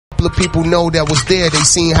couple of people know that was there. They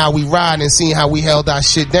seen how we ride and seen how we held our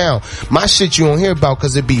shit down. My shit you don't hear about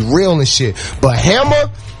because it be real and shit. But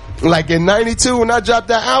Hammer, like in '92 when I dropped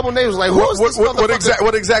that album, they was like,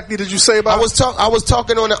 what exactly did you say about it? I was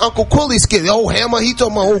talking on the Uncle Quilly skit. Oh, Hammer, he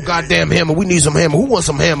told me, oh, goddamn Hammer, we need some Hammer. Who wants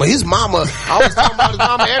some Hammer? His mama. I was talking about his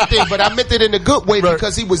mama and everything, but I meant it in a good way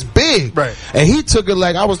because he was big. Right. And he took it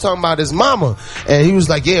like I was talking about his mama. And he was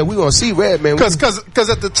like, yeah, we gonna see Redman. Because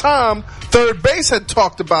at the time, Third Base had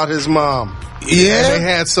talked about his mom. Yeah. And they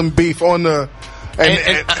had some beef on the...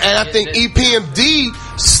 And I think EPMD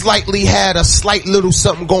slightly had a slight little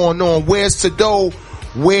something going on. Whereas Tado,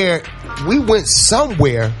 where we went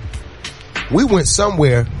somewhere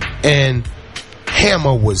and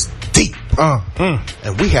Hammer was deep.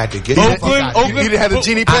 And we had to get Oakland? You had the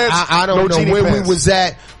genie pants? I don't know where we was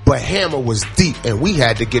at, but Hammer was deep, and we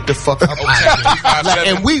had to get the fuck up out of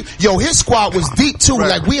here. And his squad was deep too. Right.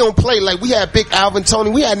 Like we don't play. Like we had Big Alvin Tony.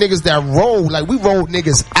 We had niggas that rolled. Like we rolled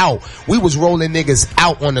niggas out. We was rolling niggas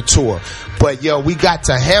out on the tour. But we got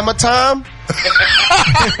to Hammer time,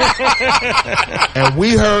 and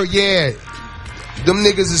we heard them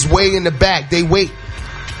niggas is way in the back. They wait.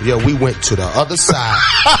 We went to the other side.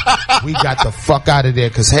 We got the fuck out of there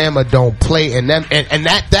because Hammer don't play. And at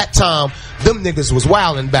that time, them niggas was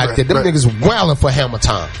wilding back there. Them niggas wilding for Hammer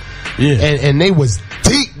time. Yeah. And they was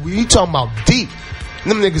deep. You talking about deep.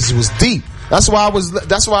 Them niggas was deep. That's why I was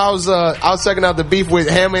checking out the beef with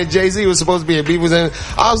Hammer and Jay-Z. It was supposed to be a beef with him.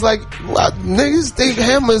 I was like, well, niggas think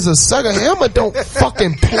Hammer is a sucker. Hammer don't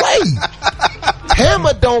fucking play.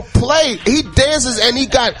 Hammer don't play. He dances and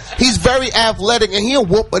he's very athletic and he'll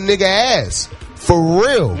whoop a nigga ass. For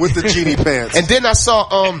real. With the genie pants. And then I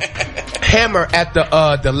saw Hammer at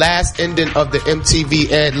the last ending of the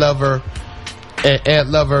MTV Ed Lover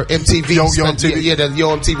MTV. Yo MTV. Yeah, the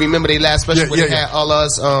Yo MTV. Remember they last special where they had all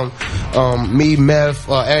us, me, Meth,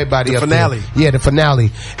 everybody the up finale. there. Yeah, the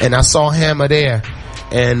finale. And I saw Hammer there.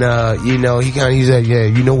 And, he said, yeah,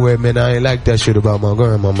 you know where, man, I ain't like that shit about my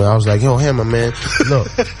grandmama. I was like, yo, Hammer, man, look,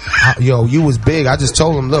 you was big. I just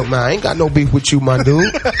told him, look, man, I ain't got no beef with you, my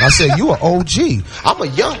dude. I said, you an OG. I'm a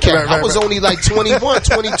young cat. I was only like 21,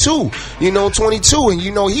 22, 22. And,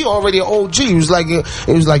 he already an OG. He was like,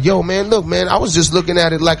 yo, man, look, man, I was just looking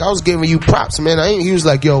at it like I was giving you props, man. He was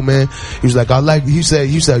like, yo, man, he was like, he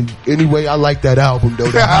said, anyway, I like that album,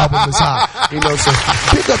 though. The album is hot. So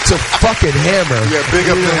big up to fucking Hammer. Yeah, big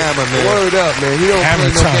up to Hammer, man. Word up, man. He don't play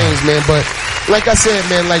no games, man. But like I said,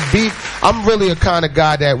 man, like beef, I'm really a kind of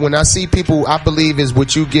guy that when I see people, I believe is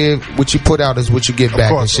what you put out is what you get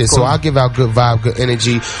back and shit. So I give out good vibe, good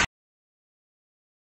energy.